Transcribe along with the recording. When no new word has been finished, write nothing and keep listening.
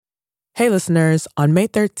Hey listeners, on May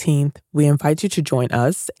 13th, we invite you to join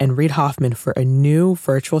us and Reid Hoffman for a new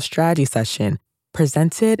virtual strategy session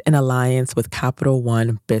presented in alliance with Capital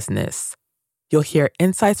One Business. You'll hear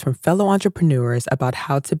insights from fellow entrepreneurs about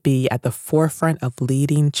how to be at the forefront of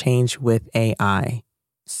leading change with AI.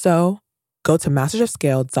 So, go to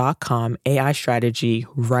mastersofscale.com AI strategy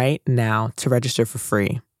right now to register for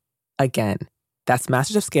free. Again, that's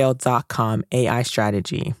mastersofscale.com AI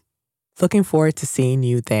strategy. Looking forward to seeing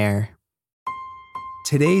you there.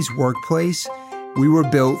 Today's workplace, we were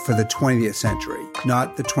built for the 20th century,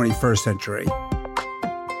 not the 21st century.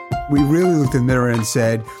 We really looked in the mirror and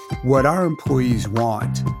said, what our employees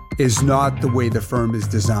want is not the way the firm is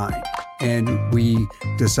designed. And we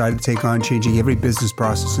decided to take on changing every business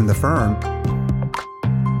process in the firm.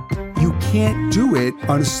 You can't do it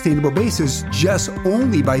on a sustainable basis just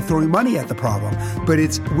only by throwing money at the problem. But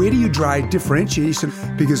it's where do you drive differentiation?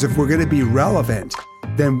 Because if we're going to be relevant,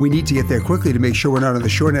 then we need to get there quickly to make sure we're not on the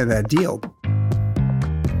short end of that deal.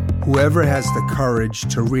 Whoever has the courage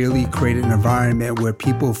to really create an environment where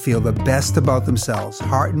people feel the best about themselves,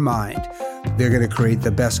 heart and mind, they're going to create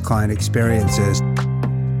the best client experiences.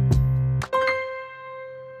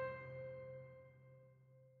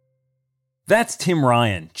 That's Tim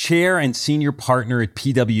Ryan, chair and senior partner at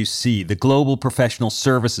PwC, the global professional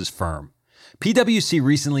services firm. PwC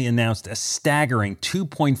recently announced a staggering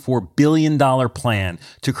 $2.4 billion plan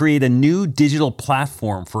to create a new digital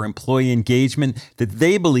platform for employee engagement that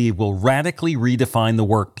they believe will radically redefine the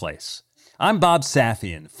workplace. I'm Bob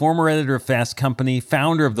Safian, former editor of Fast Company,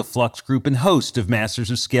 founder of the Flux Group, and host of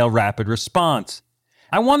Masters of Scale Rapid Response.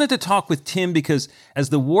 I wanted to talk with Tim because as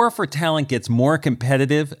the war for talent gets more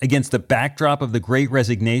competitive against the backdrop of the Great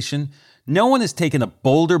Resignation, no one has taken a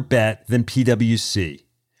bolder bet than PwC.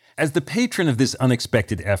 As the patron of this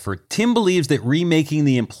unexpected effort, Tim believes that remaking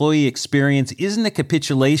the employee experience isn't a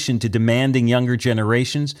capitulation to demanding younger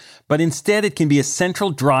generations, but instead it can be a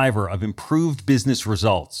central driver of improved business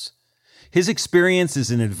results. His experience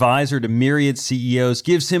as an advisor to myriad CEOs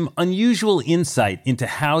gives him unusual insight into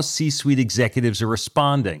how C-suite executives are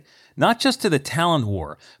responding, not just to the talent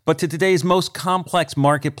war, but to today's most complex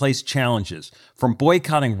marketplace challenges, from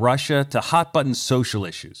boycotting Russia to hot-button social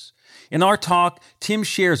issues. In our talk, Tim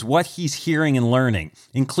shares what he's hearing and learning,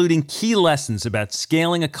 including key lessons about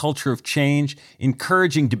scaling a culture of change,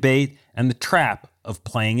 encouraging debate, and the trap of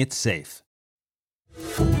playing it safe.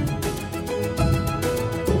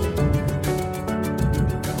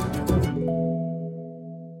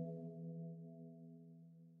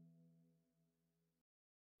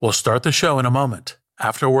 We'll start the show in a moment,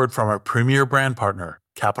 after a word from our premier brand partner,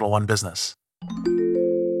 Capital One Business.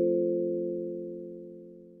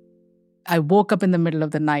 I woke up in the middle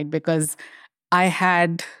of the night because I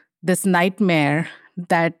had this nightmare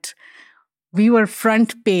that we were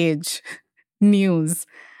front page news,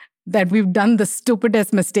 that we've done the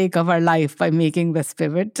stupidest mistake of our life by making this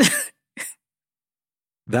pivot.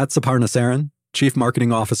 That's Aparna Saran, Chief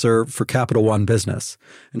Marketing Officer for Capital One Business,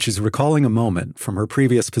 and she's recalling a moment from her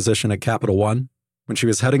previous position at Capital One when she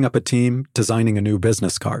was heading up a team designing a new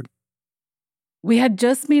business card. We had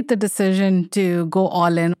just made the decision to go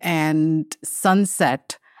all in and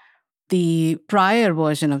sunset the prior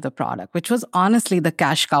version of the product, which was honestly the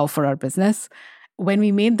cash cow for our business. When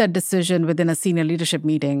we made that decision within a senior leadership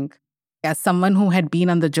meeting, as someone who had been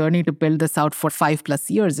on the journey to build this out for 5+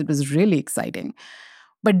 years, it was really exciting.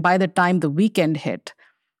 But by the time the weekend hit,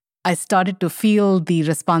 I started to feel the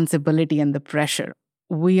responsibility and the pressure.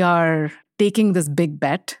 We are taking this big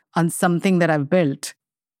bet on something that I've built.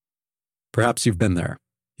 Perhaps you've been there.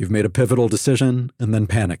 You've made a pivotal decision, and then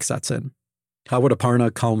panic sets in. How would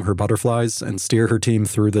Aparna calm her butterflies and steer her team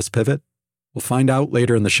through this pivot? We'll find out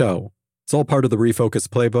later in the show. It's all part of the Refocus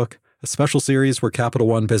Playbook, a special series where Capital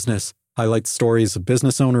One Business highlights stories of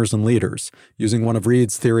business owners and leaders using one of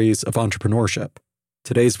Reid's theories of entrepreneurship.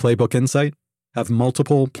 Today's Playbook Insight: have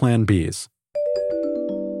multiple Plan Bs.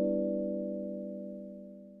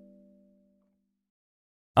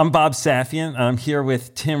 I'm Bob Safian. I'm here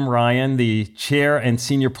with Tim Ryan, the chair and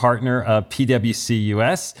senior partner of PwC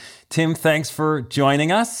US. Tim, thanks for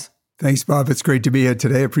joining us. Thanks, Bob. It's great to be here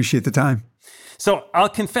today. I appreciate the time. So I'll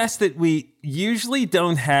confess that we usually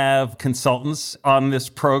don't have consultants on this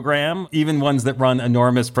program, even ones that run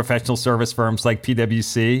enormous professional service firms like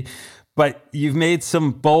PwC. But you've made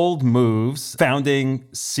some bold moves, founding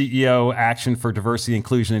CEO Action for Diversity and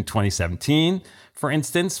Inclusion in 2017, for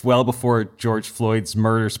instance, well before George Floyd's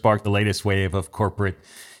murder sparked the latest wave of corporate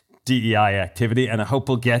DEI activity, and I hope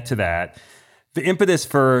we'll get to that. The impetus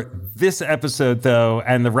for this episode, though,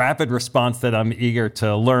 and the rapid response that I'm eager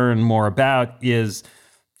to learn more about is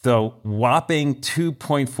the whopping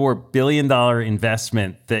 $2.4 billion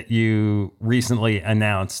investment that you recently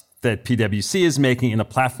announced that PwC is making in a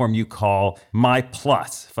platform you call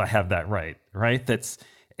MyPlus, if I have that right? That's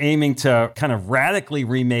aiming to kind of radically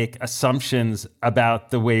remake assumptions about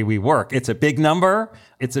the way we work. It's a big number,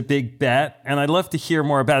 it's a big bet, and I'd love to hear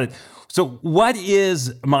more about it. So what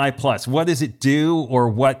is MyPlus? What does it do, or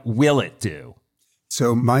what will it do?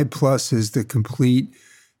 So MyPlus is the complete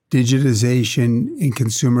digitization and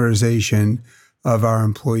consumerization of our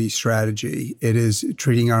employee strategy. It is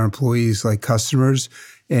treating our employees like customers,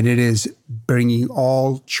 and it is bringing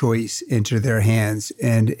all choice into their hands.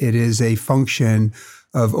 And it is a function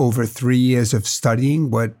of over 3 years of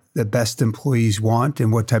studying what the best employees want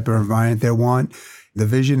and what type of environment they want. The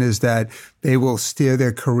vision is that they will steer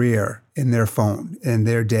their career in their phone in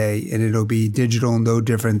their day, and it'll be digital, no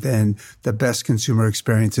different than the best consumer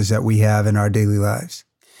experiences that we have in our daily lives.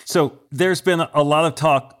 So there's been a lot of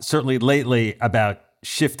talk, certainly lately, about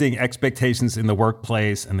shifting expectations in the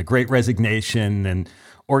workplace and the Great Resignation and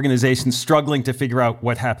organizations struggling to figure out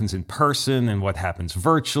what happens in person and what happens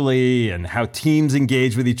virtually and how teams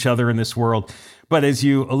engage with each other in this world. But as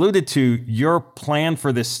you alluded to, your plan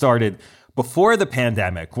for this started before the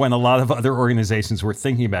pandemic, when a lot of other organizations were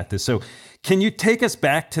thinking about this. So can you take us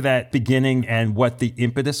back to that beginning and what the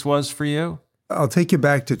impetus was for you? I'll take you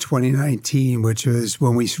back to 2019, which was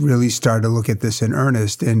when we really started to look at this in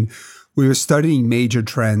earnest. And we were studying major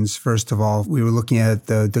trends. First of all, we were looking at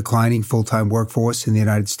the declining full-time workforce in the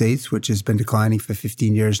United States, which has been declining for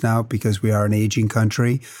 15 years now because we are an aging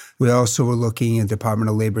country. We also were looking at Department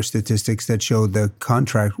of Labor statistics that showed the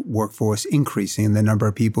contract workforce increasing and the number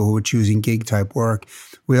of people who were choosing gig-type work.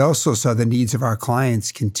 We also saw the needs of our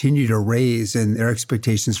clients continue to raise, and their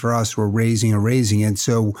expectations for us were raising and raising. And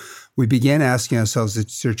so we began asking ourselves the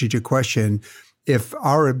strategic question, if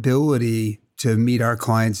our ability to meet our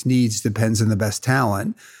clients' needs depends on the best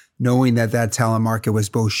talent, knowing that that talent market was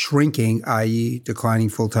both shrinking, i.e. declining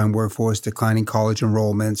full-time workforce, declining college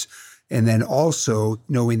enrollments, and then also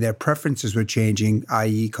knowing their preferences were changing,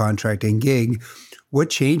 i.e. contract and gig, what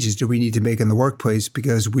changes do we need to make in the workplace?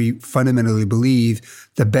 Because we fundamentally believe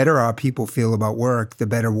the better our people feel about work, the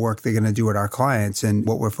better work they're going to do with our clients. And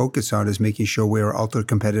what we're focused on is making sure we're ultra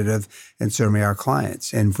competitive and serving our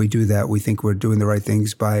clients. And if we do that, we think we're doing the right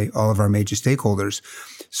things by all of our major stakeholders.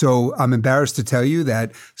 So I'm embarrassed to tell you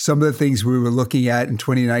that some of the things we were looking at in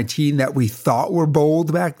 2019 that we thought were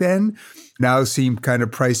bold back then now seem kind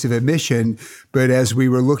of price of admission. But as we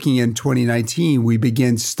were looking in 2019, we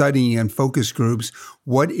began studying in focus groups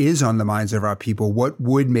what is on the minds of our people, what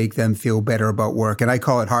would make them feel better about work. And I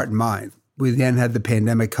call it heart and mind. We then had the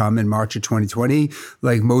pandemic come in March of 2020.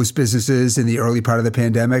 Like most businesses in the early part of the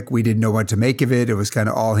pandemic, we didn't know what to make of it. It was kind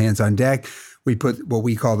of all hands on deck. We put what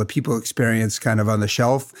we call the people experience kind of on the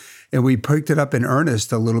shelf, and we picked it up in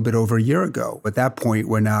earnest a little bit over a year ago. At that point,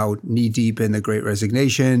 we're now knee deep in the Great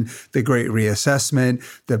Resignation, the Great Reassessment,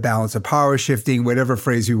 the balance of power shifting, whatever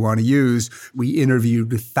phrase we want to use. We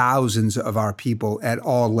interviewed thousands of our people at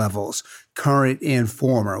all levels, current and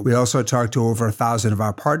former. We also talked to over 1,000 of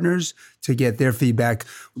our partners to get their feedback.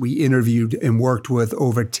 We interviewed and worked with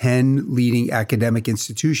over 10 leading academic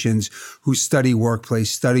institutions who study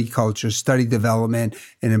workplace, study culture, study development,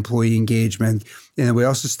 and employee engagement. And we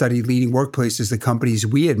also studied leading workplaces, the companies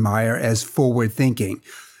we admire as forward thinking.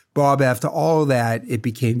 Bob, after all of that, it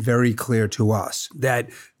became very clear to us that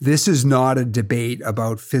this is not a debate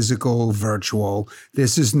about physical, virtual.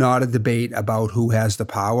 This is not a debate about who has the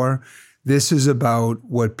power. This is about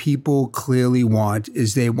what people clearly want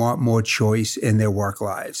is they want more choice in their work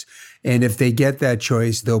lives. And if they get that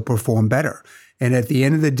choice, they'll perform better. And at the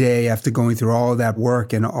end of the day, after going through all of that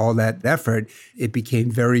work and all that effort, it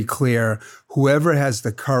became very clear whoever has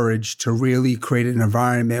the courage to really create an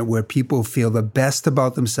environment where people feel the best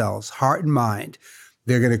about themselves, heart and mind,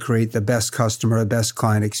 they're going to create the best customer, the best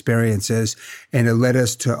client experiences. And it led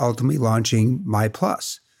us to ultimately launching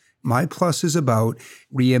MyPlus. MyPlus is about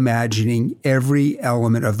reimagining every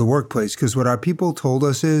element of the workplace, because what our people told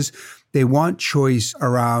us is they want choice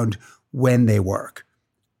around when they work.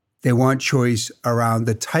 They want choice around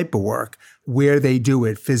the type of work, where they do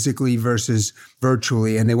it physically versus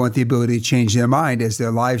virtually. And they want the ability to change their mind as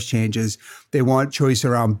their lives changes. They want choice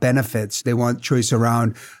around benefits. They want choice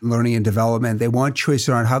around learning and development. They want choice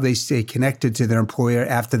around how they stay connected to their employer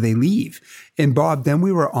after they leave. And Bob, then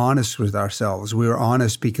we were honest with ourselves. We were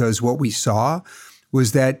honest because what we saw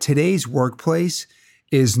was that today's workplace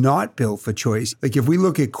is not built for choice. Like if we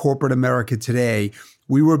look at corporate America today,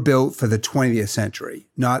 we were built for the 20th century,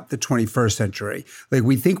 not the 21st century. Like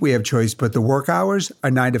we think we have choice, but the work hours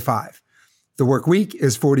are 9 to 5. The work week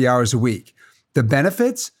is 40 hours a week. The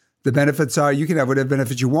benefits are you can have whatever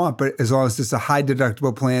benefits you want, but as long as it's a high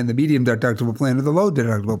deductible plan, the medium deductible plan, or the low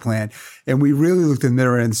deductible plan. And we really looked in the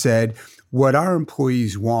mirror and said, what our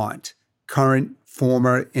employees want, current,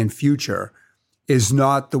 former, and future, is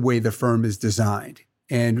not the way the firm is designed.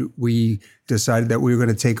 And we decided that we were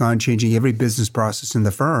going to take on changing every business process in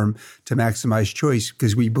the firm to maximize choice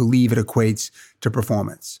because we believe it equates to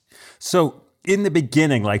performance. So in the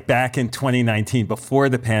beginning, like back in 2019, before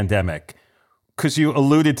the pandemic, because you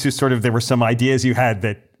alluded to sort of there were some ideas you had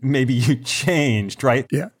that maybe you changed, right?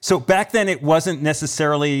 Yeah. So back then it wasn't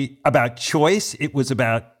necessarily about choice. It was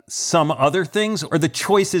about some other things, or the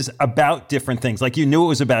choices about different things. Like you knew it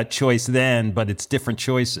was about choice then, but it's different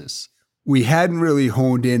choices. We hadn't really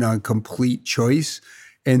honed in on complete choice.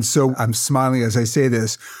 And so I'm smiling as I say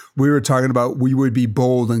this. We were talking about we would be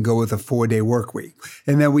bold and go with a 4-day work week.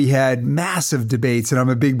 And then we had massive debates, and I'm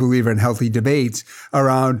a big believer in healthy debates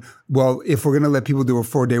around, well, if we're going to let people do a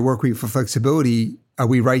 4-day work week for flexibility, are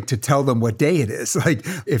we right to tell them what day it is? Like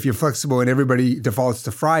if you're flexible and everybody defaults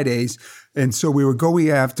to Fridays. And so we were going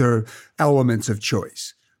after elements of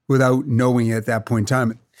choice without knowing it at that point in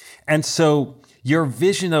time. And so your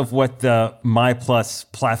vision of what the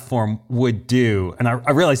MyPlus platform would do, and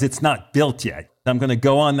I realize it's not built yet. I'm going to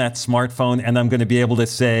go on that smartphone and I'm going to be able to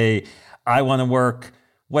say, I want to work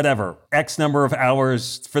whatever, X number of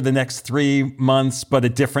hours for the next 3 months, but a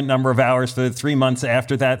different number of hours for the 3 months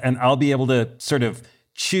after that. And I'll be able to sort of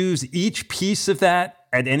choose each piece of that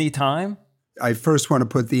at any time. I first want to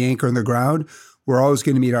put the anchor in the ground. We're always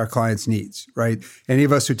going to meet our clients' needs, right? Any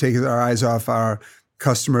of us who take our eyes off our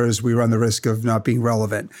customers, we run the risk of not being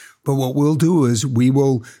relevant. But what we'll do is we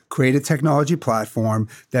will create a technology platform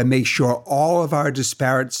that makes sure all of our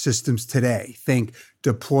disparate systems today, think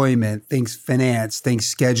deployment, think finance, think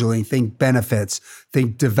scheduling, think benefits,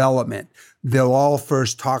 think development, they'll all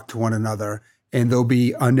first talk to one another and they'll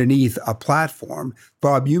be underneath a platform.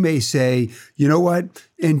 Bob, you may say, you know what?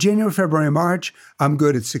 In January, February, March, I'm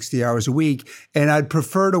good at 60 hours a week. And I'd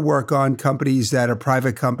prefer to work on companies that are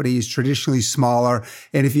private companies, traditionally smaller.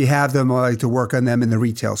 And if you have them, I like to work on them in the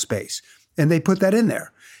retail space. And they put that in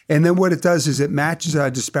there. And then what it does is it matches our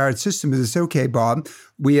disparate system. It's okay, Bob,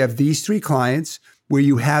 we have these 3 clients where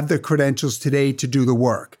you have the credentials today to do the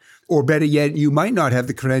work. Or better yet, you might not have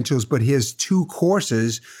the credentials, but here's 2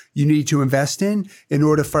 courses you need to invest in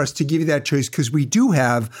order for us to give you that choice, because we do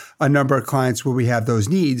have a number of clients where we have those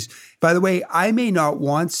needs. By the way, I may not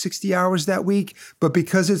want 60 hours that week, but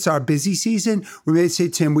because it's our busy season, we may say,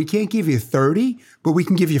 Tim, we can't give you 30, but we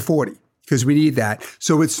can give you 40 because we need that.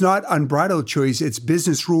 So it's not unbridled choice. It's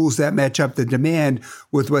business rules that match up the demand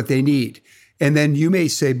with what they need. And then you may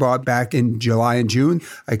say, Bob, back in July and June,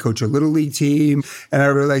 I coach a little league team and I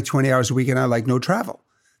really like 20 hours a week and I like no travel.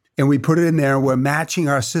 And we put it in there. We're matching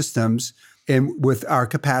our systems, and with our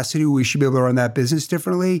capacity, we should be able to run that business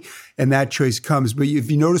differently. And that choice comes. But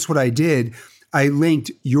if you notice what I did, I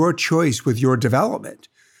linked your choice with your development.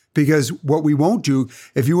 Because what we won't do,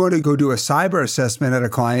 if you want to go do a cyber assessment at a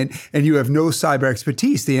client and you have no cyber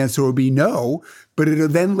expertise, the answer will be no. But it'll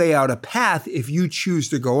then lay out a path. If you choose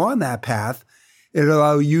to go on that path, it'll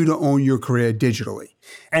allow you to own your career digitally.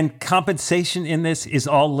 And compensation in this is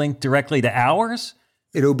all linked directly to hours?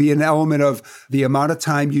 It'll be an element of the amount of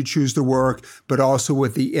time you choose to work, but also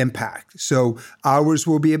with the impact. So hours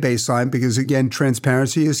will be a baseline because, again,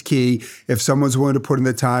 transparency is key. If someone's willing to put in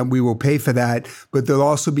the time, we will pay for that. But there'll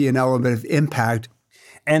also be an element of impact.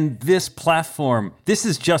 And this platform, this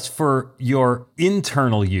is just for your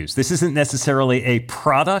internal use. This isn't necessarily a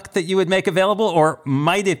product that you would make available, or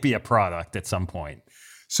might it be a product at some point?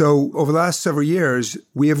 So over the last several years,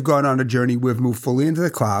 we have gone on a journey. We've moved fully into the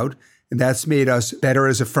cloud. And that's made us better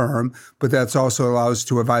as a firm, but that's also allowed us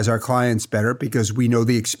to advise our clients better because we know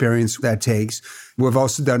the experience that takes. We've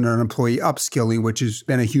also done an employee upskilling, which has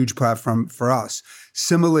been a huge platform for us.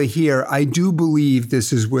 Similarly here, I do believe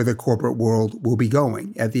this is where the corporate world will be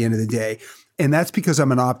going at the end of the day. And that's because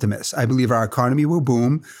I'm an optimist. I believe our economy will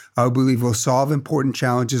boom. I believe we'll solve important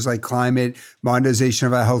challenges like climate, modernization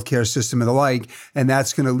of our healthcare system and the like. And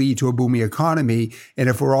that's going to lead to a booming economy. And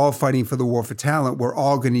if we're all fighting for the war for talent, we're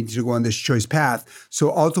all going to need to go on this choice path.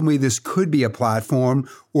 So ultimately, this could be a platform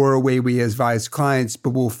or a way we advise clients,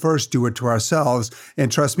 but we'll first do it to ourselves.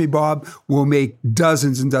 And trust me, Bob, we'll make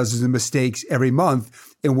dozens and dozens of mistakes every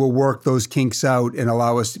month, and we'll work those kinks out and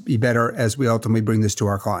allow us to be better as we ultimately bring this to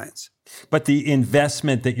our clients. But the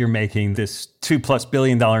investment that you're making, this $2+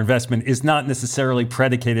 billion investment, is not necessarily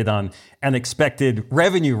predicated on an expected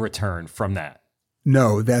revenue return from that.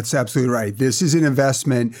 No, that's absolutely right. This is an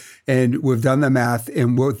investment, and we've done the math.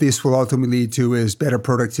 And what this will ultimately lead to is better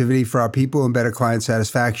productivity for our people and better client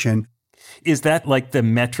satisfaction. Is that like the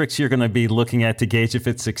metrics you're going to be looking at to gauge if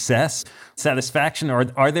it's success, satisfaction, or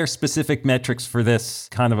are there specific metrics for this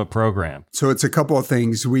kind of a program? So it's a couple of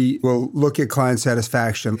things. We will look at client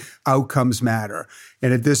satisfaction. Outcomes matter.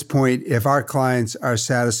 And at this point, if our clients are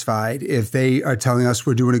satisfied, if they are telling us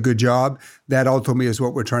we're doing a good job, that ultimately is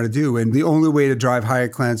what we're trying to do. And the only way to drive higher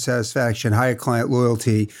client satisfaction, higher client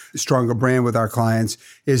loyalty, stronger brand with our clients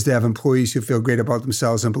is to have employees who feel great about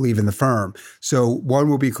themselves and believe in the firm. So one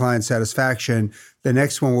will be client satisfaction. The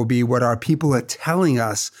next one will be what our people are telling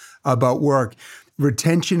us about work.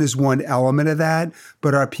 Retention is one element of that,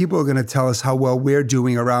 but our people are going to tell us how well we're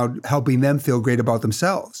doing around helping them feel great about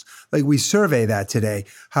themselves. Like we survey that today.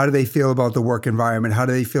 How do they feel about the work environment? How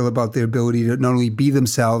do they feel about their ability to not only be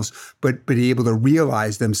themselves, but be able to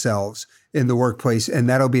realize themselves in the workplace? And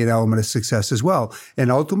that'll be an element of success as well.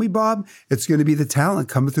 And ultimately, Bob, it's going to be the talent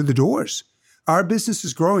coming through the doors. Our business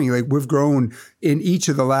is growing. Like we've grown in each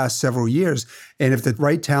of the last several years. And if the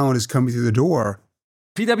right talent is coming through the door.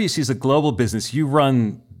 PwC is a global business. You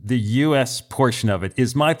run the U.S. portion of it.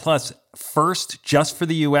 Is MyPlus first just for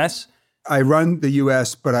the U.S.? I run the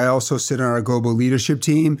U.S., but I also sit on our global leadership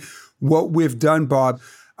team. What we've done, Bob,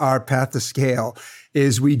 our path to scale,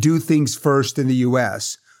 is we do things first in the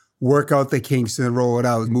U.S., work out the kinks and then roll it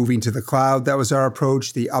out. Moving to the cloud, that was our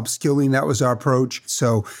approach. The upskilling, that was our approach.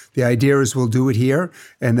 So the idea is we'll do it here,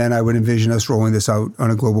 and then I would envision us rolling this out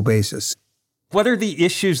on a global basis. What are the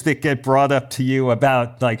issues that get brought up to you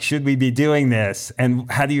about, like, should we be doing this? And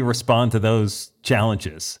how do you respond to those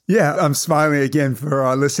challenges? Yeah, I'm smiling again for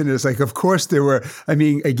our listeners. Like, of course there were,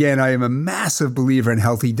 again, I am a massive believer in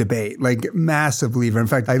healthy debate, like massive believer. In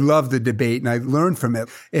fact, I love the debate and I learned from it.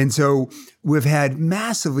 And so we've had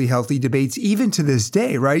massively healthy debates even to this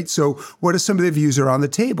day, right? So what are some of the views that are on the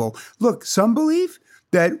table? Look, some believe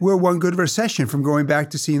that we're one good recession from going back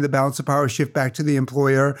to seeing the balance of power shift back to the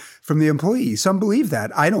employer from the employee. Some believe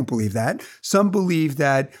that. I don't believe that. Some believe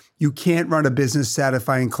that you can't run a business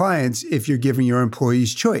satisfying clients if you're giving your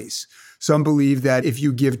employees choice. Some believe that if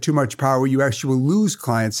you give too much power, you actually will lose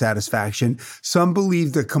client satisfaction. Some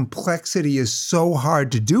believe the complexity is so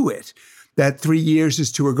hard to do it that 3 years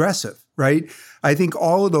is too aggressive, right? I think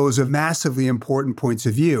all of those are massively important points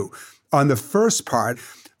of view. On the first part,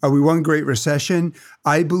 are we one great recession?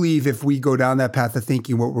 I believe if we go down that path of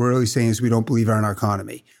thinking, what we're really saying is we don't believe in our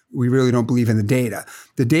economy. We really don't believe in the data.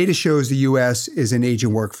 The data shows the U.S. is an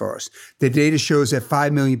aging workforce. The data shows that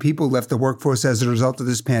 5 million people left the workforce as a result of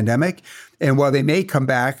this pandemic. And while they may come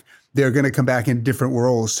back, they're going to come back in different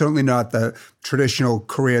roles, certainly not the traditional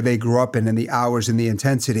career they grew up in and the hours and the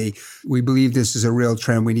intensity. We believe this is a real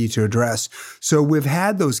trend we need to address. So we've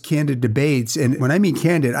had those candid debates. And when I mean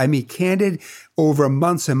candid over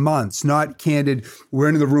months and months, not candid, we're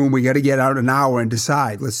in the room, we got to get out an hour and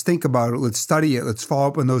decide. Let's think about it. Let's study it. Let's follow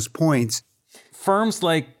up on those points. Firms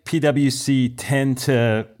like PwC tend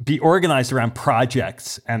to be organized around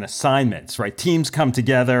projects and assignments, right? Teams come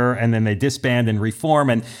together and then they disband and reform.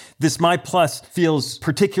 And this MyPlus feels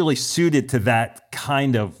particularly suited to that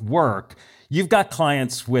kind of work. You've got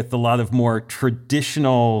clients with a lot of more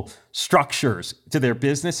traditional structures to their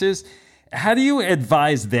businesses. How do you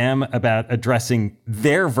advise them about addressing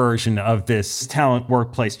their version of this talent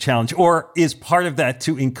workplace challenge? Or is part of that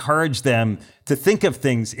to encourage them to think of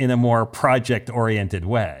things in a more project-oriented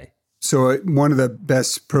way? So one of the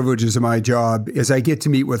best privileges of my job is I get to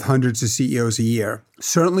meet with hundreds of CEOs a year.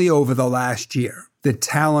 Certainly over the last year, the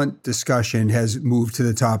talent discussion has moved to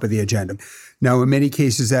the top of the agenda. Now, in many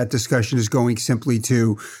cases, that discussion is going simply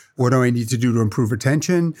to what do I need to do to improve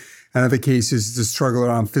retention? In other cases, the struggle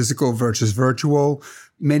around physical versus virtual.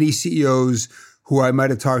 Many CEOs who I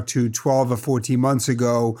might have talked to 12 or 14 months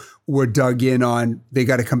ago were dug in on they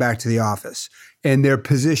got to come back to the office. And their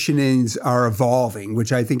positionings are evolving,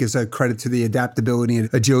 which I think is a credit to the adaptability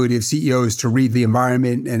and agility of CEOs to read the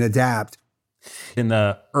environment and adapt. In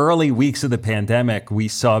the early weeks of the pandemic, we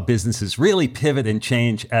saw businesses really pivot and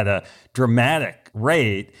change at a dramatic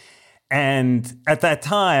rate. And at that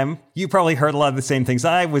time, you probably heard a lot of the same things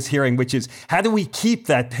I was hearing, which is, how do we keep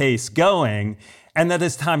that pace going? And that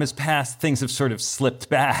as time has passed, things have sort of slipped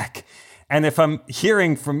back. And if I'm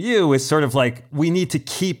hearing from you, it's sort of like, we need to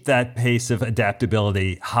keep that pace of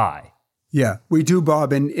adaptability high. Yeah, we do,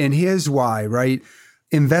 Bob. And here's why, right?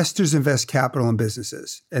 Investors invest capital in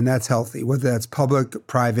businesses, and that's healthy. Whether that's public,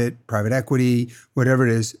 private equity, whatever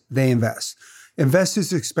it is, they invest.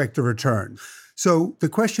 Investors expect a return. So the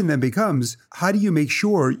question then becomes, how do you make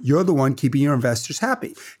sure you're the one keeping your investors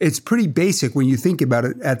happy? It's pretty basic when you think about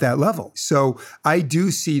it at that level. So I do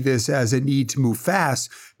see this as a need to move fast,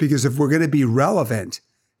 because if we're going to be relevant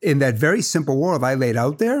in that very simple world I laid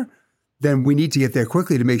out there, then we need to get there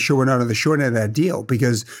quickly to make sure we're not on the short end of that deal,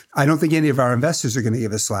 because I don't think any of our investors are going to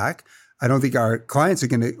give us slack. I don't think our clients are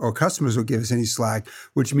going to, or customers will give us any slack,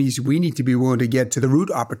 which means we need to be willing to get to the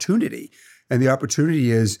root opportunity. And the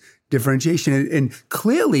opportunity is differentiation. And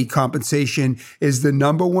clearly compensation is the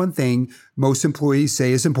number one thing most employees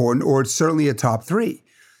say is important, or it's certainly a top 3.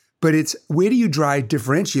 But it's where do you drive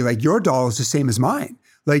differentiation? Like your dollar is the same as mine.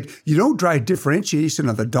 Like you don't drive differentiation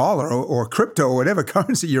of the dollar or crypto or whatever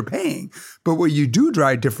currency you're paying. But what you do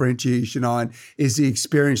drive differentiation on is the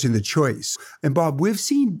experience and the choice. And Bob, we've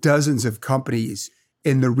seen dozens of companies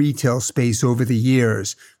in the retail space over the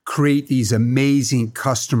years create these amazing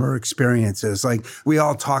customer experiences. Like we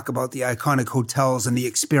all talk about the iconic hotels and the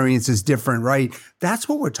experience is different, right? That's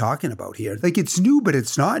what we're talking about here. Like it's new, but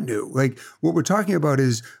it's not new. Like what we're talking about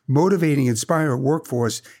is motivating, inspiring a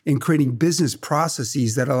workforce and creating business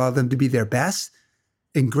processes that allow them to be their best.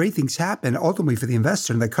 And great things happen ultimately for the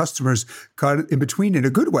investor and the customers caught in between in a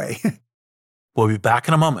good way. We'll be back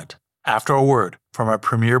in a moment after a word from our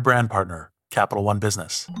premier brand partner, Capital One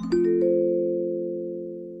Business.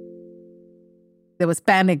 There was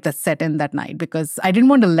panic that set in that night because I didn't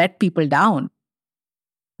want to let people down.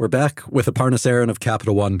 We're back with Aparna Saran of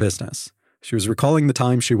Capital One Business. She was recalling the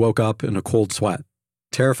time she woke up in a cold sweat,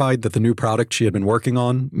 terrified that the new product she had been working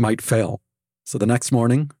on might fail. So the next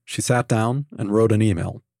morning, she sat down and wrote an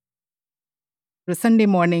email. It was Sunday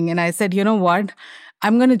morning, and I said, you know what?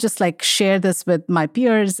 I'm going to just share this with my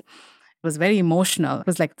peers. It was very emotional. It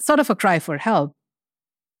was sort of a cry for help.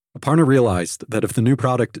 Aparna realized that if the new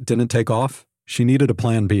product didn't take off, she needed a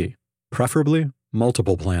plan B, preferably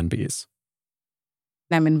multiple plan Bs.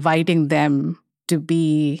 I'm inviting them to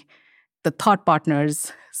be the thought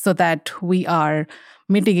partners so that we are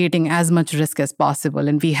mitigating as much risk as possible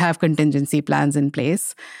and we have contingency plans in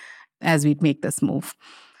place as we make this move.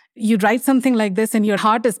 You write something like this and your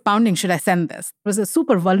heart is pounding, should I send this? It was a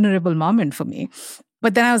super vulnerable moment for me.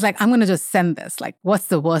 But then I was I'm going to just send this. What's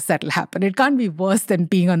the worst that'll happen? It can't be worse than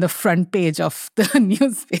being on the front page of the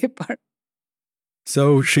newspaper.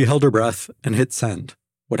 So she held her breath and hit send.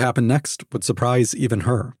 What happened next would surprise even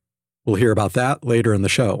her. We'll hear about that later in the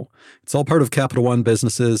show. It's all part of Capital One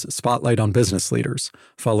Business's Spotlight on Business Leaders,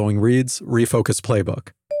 following Reed's Refocus Playbook.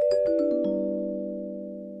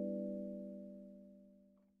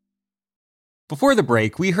 Before the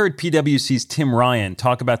break, we heard PwC's Tim Ryan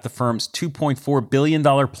talk about the firm's $2.4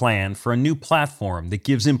 billion plan for a new platform that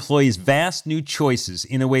gives employees vast new choices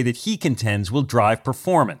in a way that he contends will drive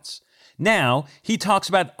performance. Now, he talks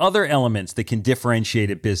about other elements that can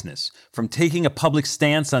differentiate a business, from taking a public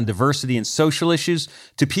stance on diversity and social issues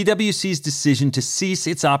to PwC's decision to cease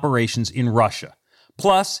its operations in Russia.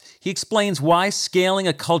 Plus, he explains why scaling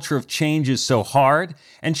a culture of change is so hard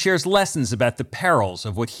and shares lessons about the perils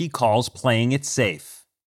of what he calls playing it safe.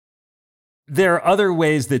 There are other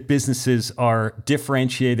ways that businesses are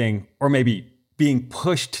differentiating, or maybe being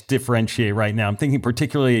pushed to differentiate right now. I'm thinking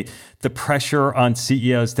particularly the pressure on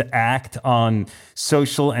CEOs to act on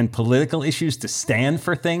social and political issues, to stand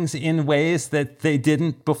for things in ways that they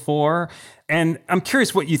didn't before. And I'm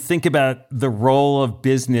curious what you think about the role of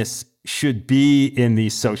business should be in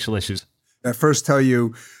these social issues. I first tell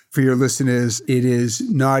you, for your listeners, it is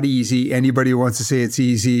not easy. Anybody who wants to say it's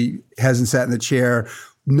easy hasn't sat in the chair.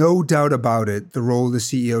 No doubt about it, the role of the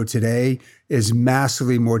CEO today is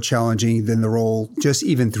massively more challenging than the role just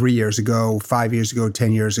even 3 years ago, 5 years ago,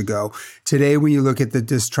 10 years ago. Today, when you look at the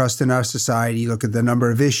distrust in our society, look at the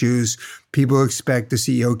number of issues, people expect the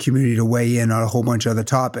CEO community to weigh in on a whole bunch of other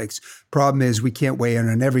topics. Problem is, we can't weigh in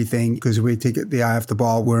on everything because if we take the eye off the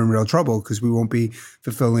ball, we're in real trouble because we won't be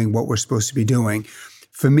fulfilling what we're supposed to be doing.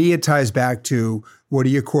 For me, it ties back to what are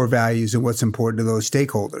your core values and what's important to those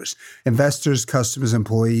stakeholders, investors, customers,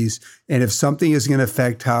 employees. And if something is going to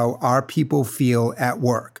affect how our people feel at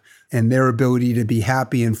work and their ability to be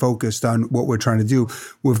happy and focused on what we're trying to do,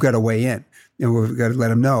 we've got to weigh in and we've got to let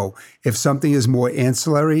them know. If something is more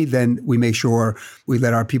ancillary, then we make sure we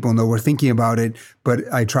let our people know we're thinking about it. But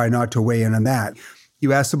I try not to weigh in on that.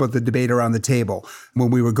 You asked about the debate around the table. When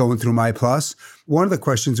we were going through MyPlus, one of the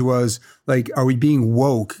questions was, are we being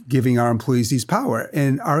woke, giving our employees these power?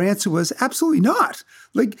 And our answer was absolutely not.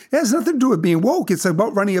 It has nothing to do with being woke. It's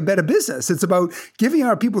about running a better business. It's about giving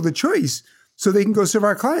our people the choice so they can go serve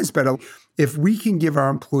our clients better. If we can give our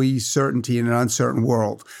employees certainty in an uncertain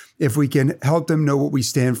world, if we can help them know what we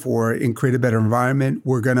stand for and create a better environment,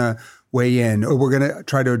 we're going to weigh in, or we're going to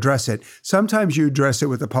try to address it. Sometimes you address it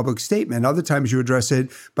with a public statement. Other times you address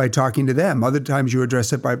it by talking to them. Other times you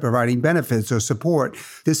address it by providing benefits or support.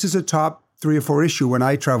 This is a top 3 or 4 issue when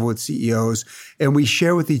I travel with CEOs, and we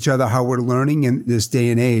share with each other how we're learning in this day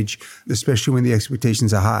and age, especially when the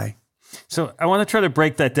expectations are high. So I want to try to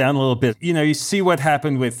break that down a little bit. You see what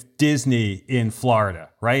happened with Disney in Florida,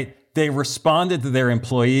 right? They responded to their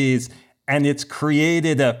employees, and it's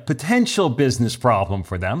created a potential business problem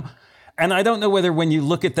for them. And I don't know whether when you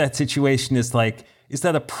look at that situation, is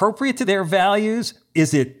that appropriate to their values?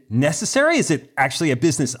 Is it necessary? Is it actually a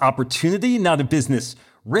business opportunity, not a business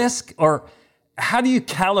risk? Or how do you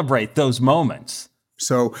calibrate those moments?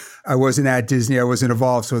 So I wasn't at Disney, I wasn't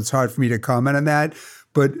involved, so it's hard for me to comment on that.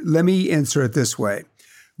 But let me answer it this way.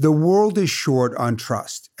 The world is short on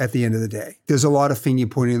trust at the end of the day. There's a lot of finger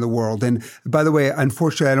pointing in the world. And by the way,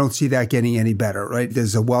 unfortunately, I don't see that getting any better, right?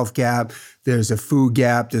 There's a wealth gap, there's a food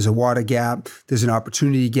gap, there's a water gap, there's an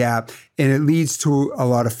opportunity gap, and it leads to a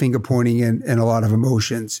lot of finger pointing and a lot of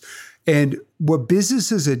emotions. And what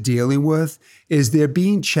businesses are dealing with is they're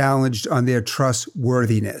being challenged on their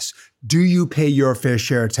trustworthiness. Do you pay your fair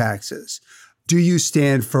share of taxes? Do you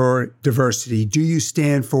stand for diversity? Do you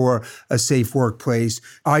stand for a safe workplace?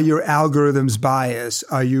 Are your algorithms biased?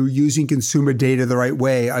 Are you using consumer data the right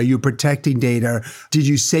way? Are you protecting data? Did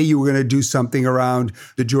you say you were going to do something around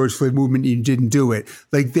the George Floyd movement and you didn't do it?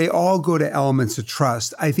 They all go to elements of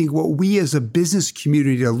trust. I think what we as a business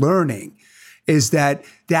community are learning is that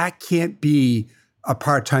can't be a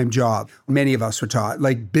part-time job. Many of us were taught,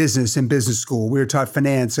 like business in business school. We were taught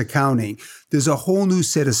finance, accounting. There's a whole new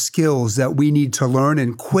set of skills that we need to learn,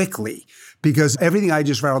 and quickly, because everything I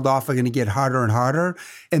just rattled off are going to get harder and harder.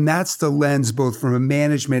 And that's the lens, both from a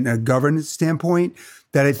management and a governance standpoint,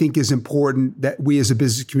 that I think is important that we as a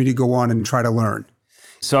business community go on and try to learn.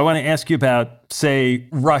 So I want to ask you about, say,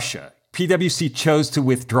 Russia. PwC chose to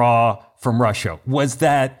withdraw from Russia. Was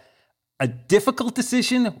that a difficult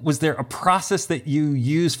decision? Was there a process that you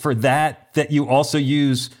use for that you also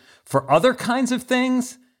use for other kinds of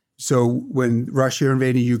things? So when Russia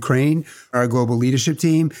invaded Ukraine, our global leadership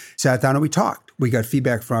team sat down and we talked. We got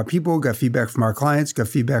feedback from our people, got feedback from our clients, got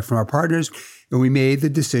feedback from our partners, and we made the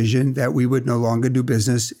decision that we would no longer do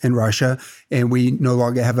business in Russia and we no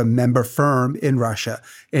longer have a member firm in Russia.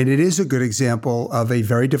 And it is a good example of a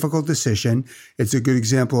very difficult decision. It's a good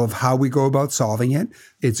example of how we go about solving it.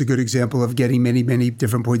 It's a good example of getting many, many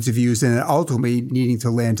different points of views and ultimately needing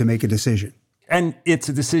to land to make a decision. And it's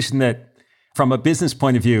a decision that, from a business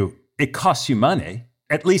point of view, it costs you money,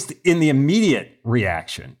 at least in the immediate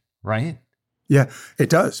reaction, right? Yeah, it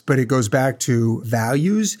does. But it goes back to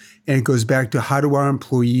values and it goes back to how do our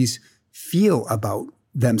employees feel about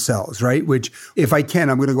themselves, right? Which, if I can,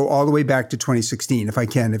 I'm going to go all the way back to 2016, if I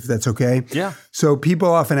can, if that's okay. Yeah. So people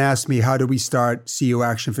often ask me, how do we start CEO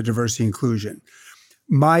Action for Diversity and Inclusion?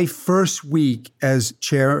 My first week as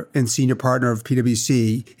chair and senior partner of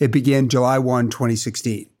PwC, it began July 1,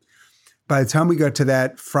 2016. By the time we got to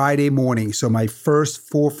that Friday morning, so my first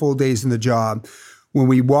 4 full days in the job, when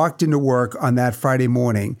we walked into work on that Friday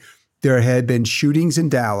morning, there had been shootings in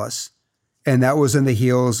Dallas, and that was on the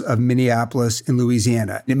heels of Minneapolis and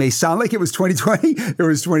Louisiana. It may sound like it was 2020, it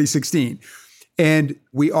was 2016. And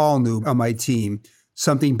we all knew on my team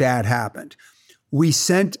something bad happened. We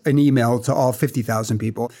sent an email to all 50,000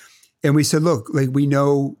 people, and we said, look, we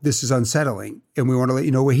know this is unsettling, and we want to let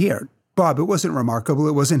you know we're here. Bob, it wasn't remarkable.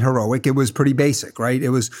 It wasn't heroic. It was pretty basic, right? It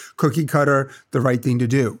was cookie cutter, the right thing to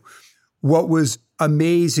do. What was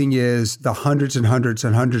amazing is the hundreds and hundreds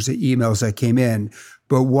and hundreds of emails that came in,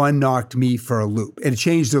 but one knocked me for a loop. It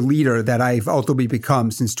changed the leader that I've ultimately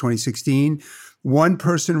become since 2016. One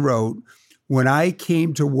person wrote, when I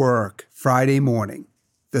came to work Friday morning,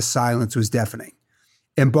 the silence was deafening.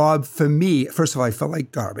 And Bob, for me, first of all, I felt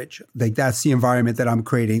like garbage. That's the environment that I'm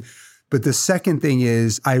creating. But the second thing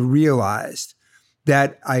is I realized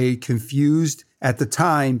that I confused, at the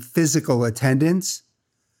time, physical attendance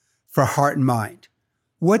for heart and mind.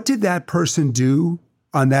 What did that person do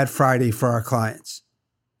on that Friday for our clients?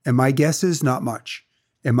 And my guess is not much.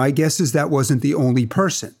 And my guess is that wasn't the only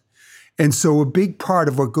person. And so a big part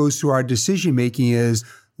of what goes through our decision-making is,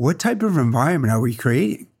 what type of environment are we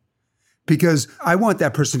creating? Because I want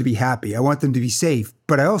that person to be happy. I want them to be safe,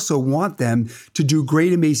 but I also want them to do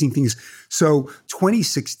great, amazing things. So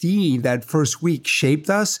 2016, that first week, shaped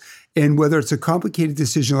us. And whether it's a complicated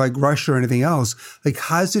decision like Russia or anything else,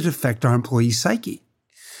 how does it affect our employee psyche?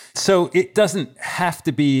 So it doesn't have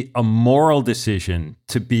to be a moral decision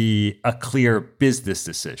to be a clear business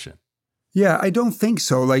decision. Yeah, I don't think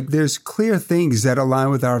so. There's clear things that align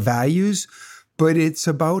with our values, but it's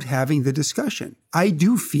about having the discussion. I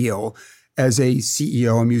do feel, as a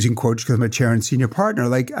CEO, I'm using quotes because I'm a chair and senior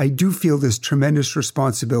partner, I do feel this tremendous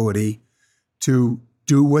responsibility to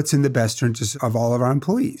do what's in the best interest of all of our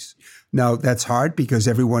employees. Now, that's hard because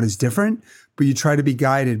everyone is different, but you try to be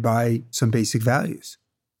guided by some basic values.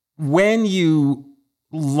 When you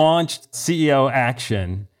launched CEO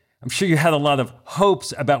Action, I'm sure you had a lot of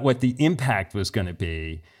hopes about what the impact was going to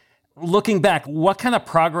be. Looking back, what kind of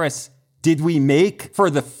progress did we make for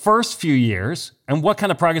the first few years? And what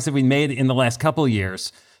kind of progress have we made in the last couple of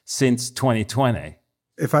years since 2020?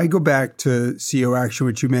 If I go back to CEO Action,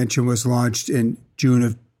 which you mentioned was launched in June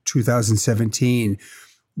of 2017,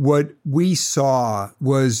 what we saw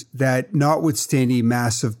was that notwithstanding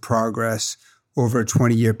massive progress over a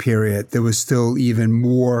 20-year period, there was still even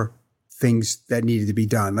more things that needed to be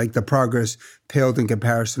done. Like the progress paled in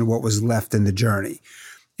comparison to what was left in the journey.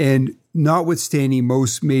 And notwithstanding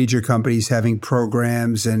most major companies having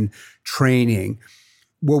programs and training,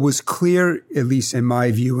 what was clear, at least in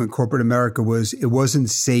my view in corporate America, was it wasn't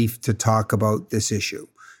safe to talk about this issue,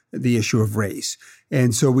 the issue of race.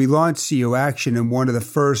 And so we launched CEO Action, and one of the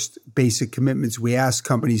first basic commitments we asked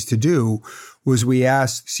companies to do was we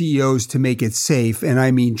asked CEOs to make it safe, and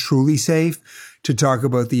I mean truly safe, to talk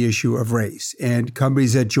about the issue of race. And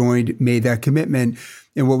companies that joined made that commitment.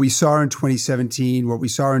 And what we saw in 2017, what we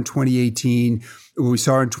saw in 2018, what we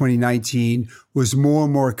saw in 2019 was more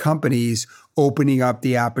and more companies opening up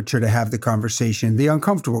the aperture to have the conversation, the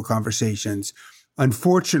uncomfortable conversations.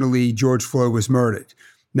 Unfortunately, George Floyd was murdered.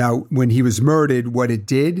 Now, when he was murdered, what it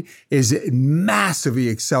did is it massively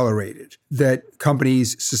accelerated that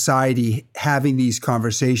companies, society having these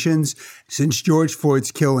conversations. Since George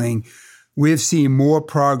Floyd's killing, we've seen more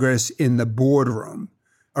progress in the boardroom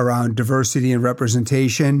around diversity and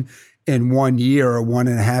representation in 1 year or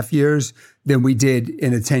 1.5 years than we did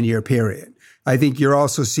in a 10-year period. I think you're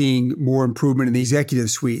also seeing more improvement in the executive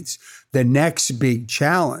suites. The next big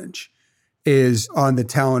challenge is on the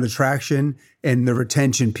talent attraction and the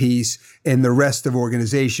retention piece and the rest of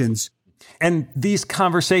organizations. And these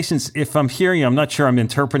conversations, if I'm hearing you, I'm not sure I'm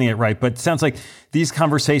interpreting it right, but it sounds like these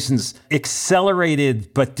conversations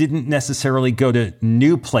accelerated but didn't necessarily go to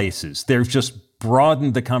new places. They've just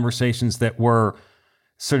broadened the conversations that were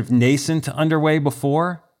sort of nascent underway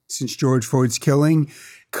before. Since George Floyd's killing,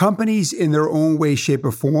 companies in their own way, shape,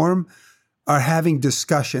 or form are having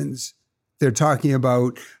discussions. They're talking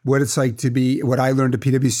about what it's like to be, what I learned at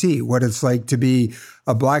PwC, what it's like to be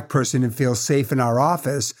a Black person and feel safe in our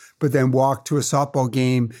office, but then walk to a softball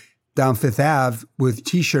game down Fifth Ave with a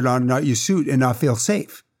T-shirt on, not your suit, and not feel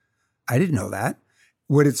safe. I didn't know that.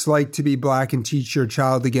 What it's like to be Black and teach your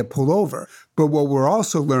child to get pulled over. But what we're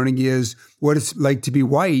also learning is what it's like to be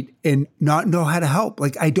white and not know how to help.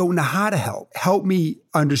 Like, I don't know how to help. Help me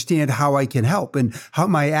understand how I can help and how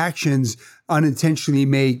my actions unintentionally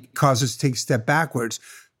may cause us to take a step backwards.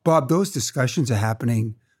 Bob, those discussions are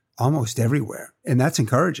happening almost everywhere. And that's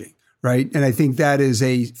encouraging, right? And I think that is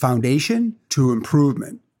a foundation to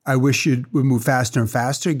improvement. I wish it would move faster and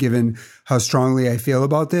faster, given how strongly I feel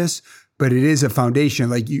about this. But it is a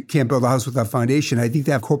foundation. Like, you can't build a house without foundation. I think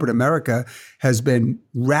that corporate America has been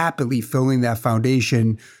rapidly filling that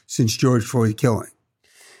foundation since George Floyd killing.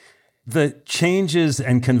 The changes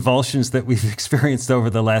and convulsions that we've experienced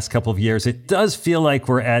over the last couple of years, it does feel like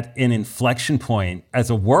we're at an inflection point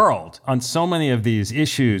as a world on so many of these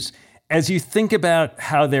issues. As you think about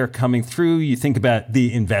how they're coming through, you think about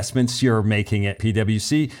the investments you're making at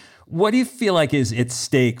PwC, what do you feel like is at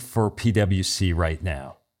stake for PwC right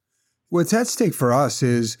now? What's at stake for us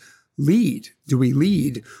is lead. Do we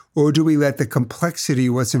lead, or do we let the complexity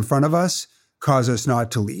of what's in front of us cause us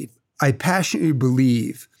not to lead? I passionately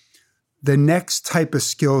believe the next type of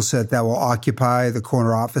skill set that will occupy the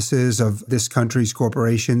corner offices of this country's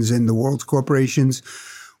corporations and the world's corporations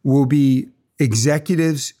will be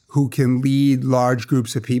executives who can lead large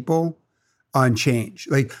groups of people on change.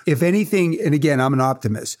 Like, if anything, and again, I'm an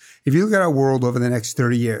optimist. If you look at our world over the next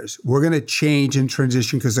 30 years, we're going to change and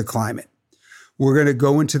transition because of climate. We're going to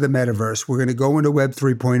go into the metaverse. We're going to go into Web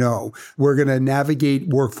 3.0. We're going to navigate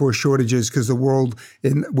workforce shortages because the world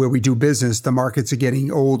where we do business, the markets are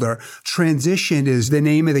getting older. Transition is the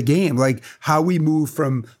name of the game. Like, how we move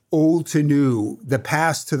from old to new, the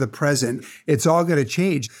past to the present, it's all going to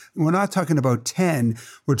change. We're not talking about 10.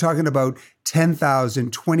 We're talking about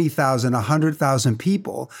 10,000, 20,000, 100,000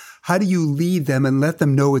 people. How do you lead them and let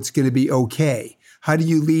them know it's going to be okay? How do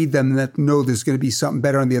you lead them and let them know there's going to be something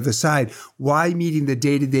better on the other side? Why meeting the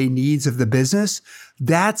day-to-day needs of the business?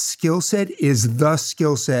 That skill set is the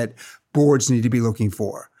skill set boards need to be looking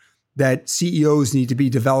for, that CEOs need to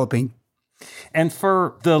be developing. And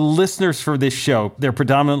for the listeners for this show, they're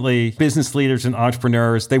predominantly business leaders and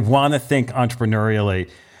entrepreneurs. They want to think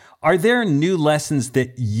entrepreneurially. Are there new lessons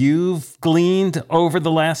that you've gleaned over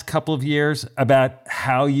the last couple of years about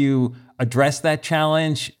how you address that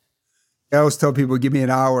challenge? I always tell people, give me an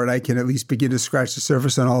hour and I can at least begin to scratch the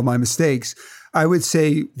surface on all of my mistakes. I would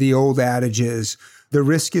say the old adage is, The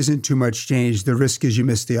risk isn't too much change. The risk is you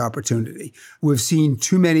miss the opportunity. We've seen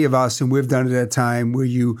too many of us, and we've done it at a time where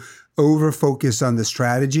you over-focus on the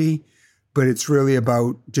strategy, but it's really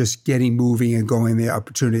about just getting moving and going the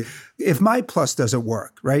opportunity. If MyPlus doesn't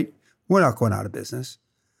work, right, we're not going out of business.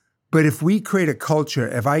 But if I create a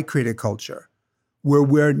culture where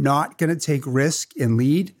we're not going to take risk and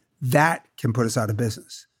lead, that can put us out of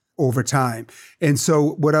business over time. And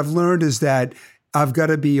so what I've learned is that I've got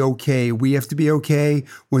to be okay. We have to be okay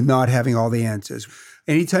with not having all the answers.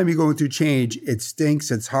 Anytime you're going through change, it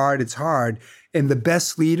stinks, it's hard. And the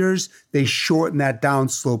best leaders, they shorten that down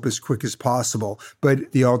slope as quick as possible.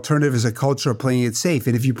 But the alternative is a culture of playing it safe.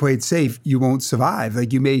 And if you play it safe, you won't survive.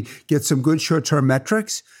 Like, you may get some good short-term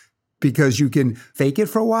metrics because you can fake it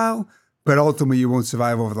for a while, but ultimately you won't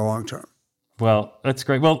survive over the long term. Well, that's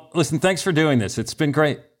great. Well, listen, thanks for doing this. It's been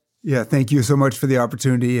great. Yeah, thank you so much for the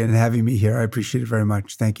opportunity and having me here. I appreciate it very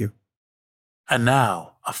much. Thank you. And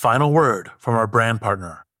now, a final word from our brand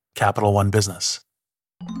partner, Capital One Business.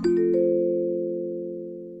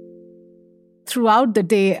 Throughout the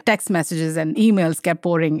day, text messages and emails kept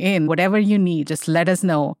pouring in. Whatever you need, just let us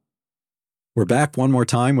know. We're back one more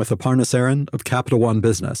time with Aparna Saran of Capital One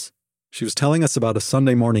Business. She was telling us about a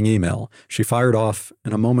Sunday morning email she fired off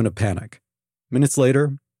in a moment of panic. Minutes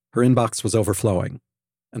later, her inbox was overflowing.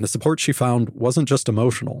 And the support she found wasn't just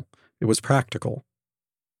emotional, it was practical.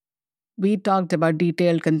 We talked about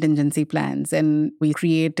detailed contingency plans, and we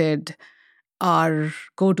created our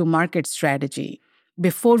go-to-market strategy.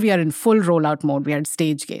 Before we are in full rollout mode, we had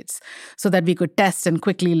stage gates so that we could test and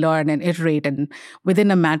quickly learn and iterate. And within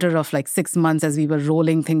a matter of 6 months, as we were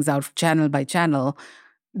rolling things out channel by channel,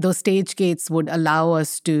 those stage gates would allow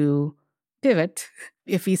us to pivot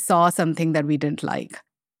if we saw something that we didn't like.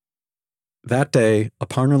 That day,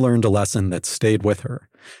 Aparna learned a lesson that stayed with her.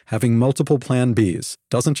 Having multiple plan Bs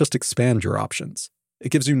doesn't just expand your options, it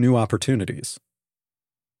gives you new opportunities.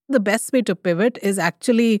 The best way to pivot is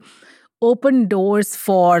actually open doors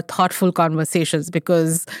for thoughtful conversations,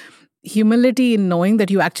 because humility in knowing that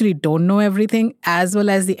you actually don't know everything, as well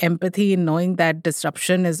as the empathy in knowing that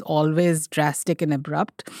disruption is always drastic and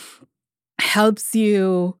abrupt, helps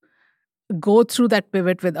you go through that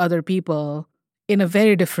pivot with other people in a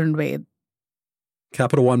very different way.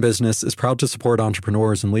 Capital One Business is proud to support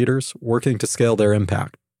entrepreneurs and leaders working to scale their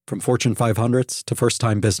impact, from Fortune 500s to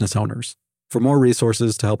first-time business owners. For more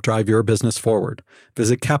resources to help drive your business forward,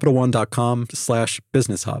 visit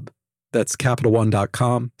CapitalOne.com/BusinessHub. That's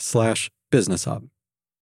CapitalOne.com/BusinessHub.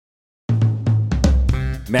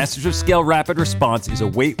 Masters of Scale Rapid Response is a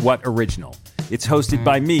Wait What original. It's hosted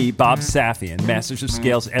by me, Bob Safian, Masters of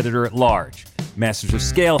Scale's editor-at-large. Masters of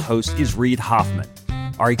Scale host is Reid Hoffman.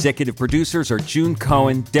 Our executive producers are June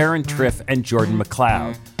Cohen, Darren Triff, and Jordan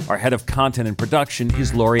McLeod. Our head of content and production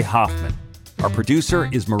is Lori Hoffman. Our producer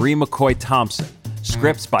is Marie McCoy Thompson.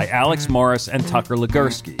 Scripts by Alex Morris and Tucker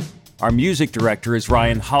Legursky. Our music director is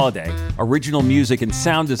Ryan Holiday. Original music and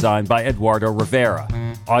sound design by Eduardo Rivera.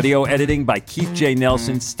 Audio editing by Keith J.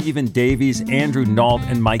 Nelson, Stephen Davies, Andrew Nault,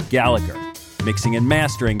 and Mike Gallagher. Mixing and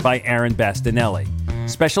mastering by Aaron Bastinelli.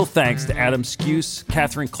 Special thanks to Adam Skuse,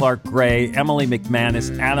 Catherine Clark Gray, Emily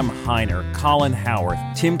McManus, Adam Heiner, Colin Howarth,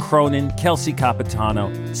 Tim Cronin, Kelsey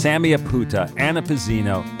Capitano, Sammy Aputa, Anna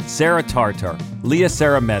Pizzino, Sarah Tartar, Leah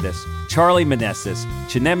Saramedis, Charlie Meneses,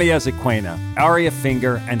 Chinemia Zequena, Aria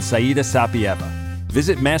Finger, and Saida Sapieva.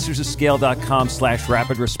 Visit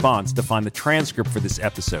mastersofscale.com/rapid response to find the transcript for this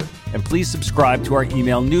episode, and please subscribe to our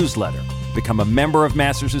email newsletter. Become a member of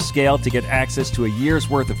Masters of Scale to get access to a year's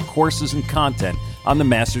worth of courses and content on the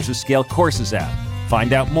Masters of Scale Courses app.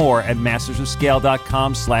 Find out more at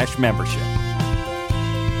mastersofscale.com/membership.